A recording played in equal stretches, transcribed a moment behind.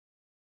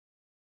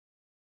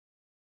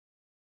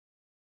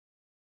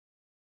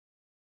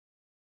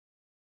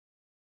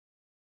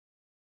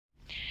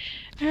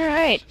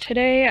Alright,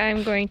 today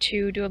I'm going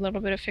to do a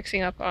little bit of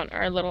fixing up on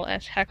our little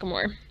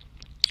Hackamore.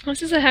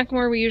 This is a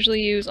Hackamore we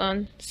usually use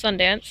on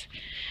Sundance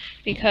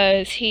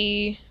because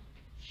he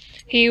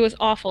was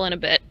awful in a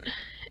bit,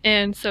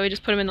 and so we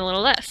just put him in the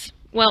little S.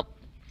 Well,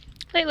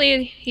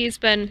 lately he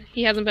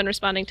hasn't been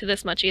responding to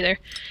this much either,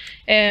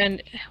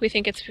 and we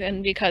think it's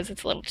been because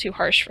it's a little too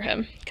harsh for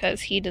him,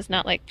 because he does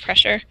not like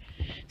pressure,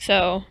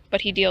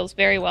 but he deals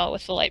very well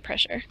with the light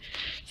pressure.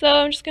 So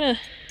I'm just gonna,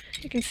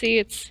 you can see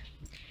it's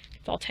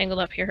all tangled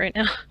up here right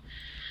now.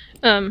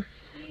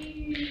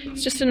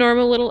 It's just a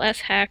normal little S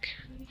hack.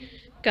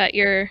 Got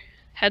your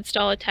head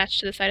stall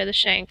attached to the side of the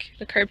shank,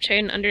 the curb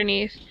chain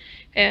underneath,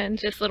 and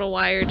this little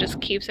wire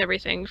just keeps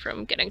everything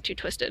from getting too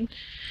twisted.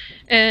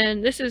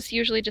 And this is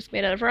usually just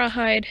made out of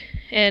rawhide.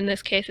 In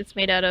this case, it's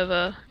made out of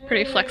a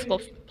pretty flexible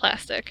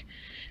plastic,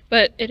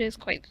 but it is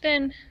quite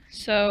thin,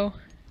 so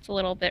it's a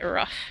little bit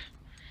rough.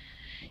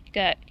 You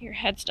got your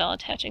head stall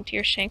attaching to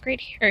your shank right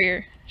here, or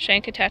your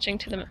shank attaching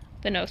to the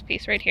nose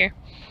piece right here.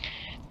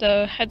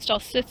 The head stall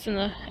sits in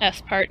the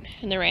S part,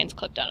 and the rein's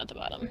clipped down at the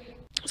bottom.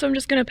 So I'm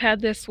just going to pad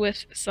this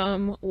with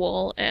some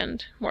wool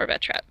and more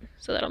VetWrap,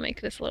 so that'll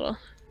make this a little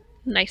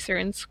nicer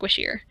and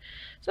squishier.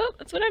 So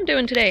that's what I'm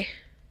doing today.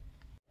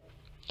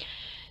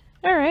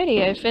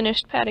 Alrighty, I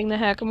finished padding the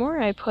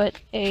Hackamore. I put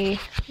a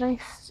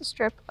nice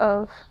strip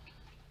of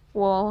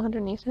wool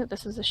underneath it.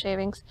 This is the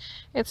shavings.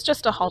 It's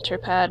just a halter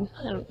pad.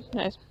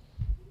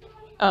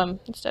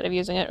 Instead of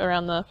using it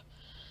around the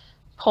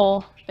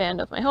pole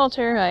band of my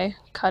halter, I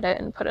cut it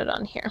and put it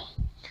on here.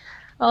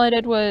 All I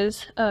did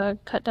was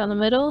cut down the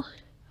middle,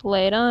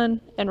 lay it on,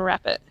 and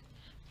wrap it.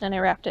 Then I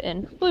wrapped it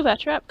in blue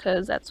VetWrap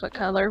because that's what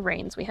color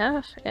reins we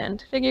have,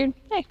 and figured,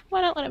 hey, why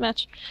not let it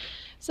match?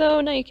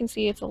 So now you can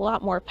see it's a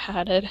lot more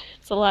padded.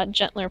 It's a lot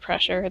gentler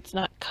pressure. It's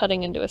not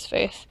cutting into his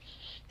face.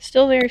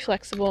 Still very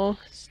flexible,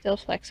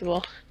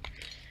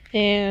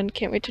 and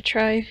can't wait to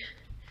try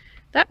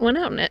that one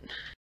out in it.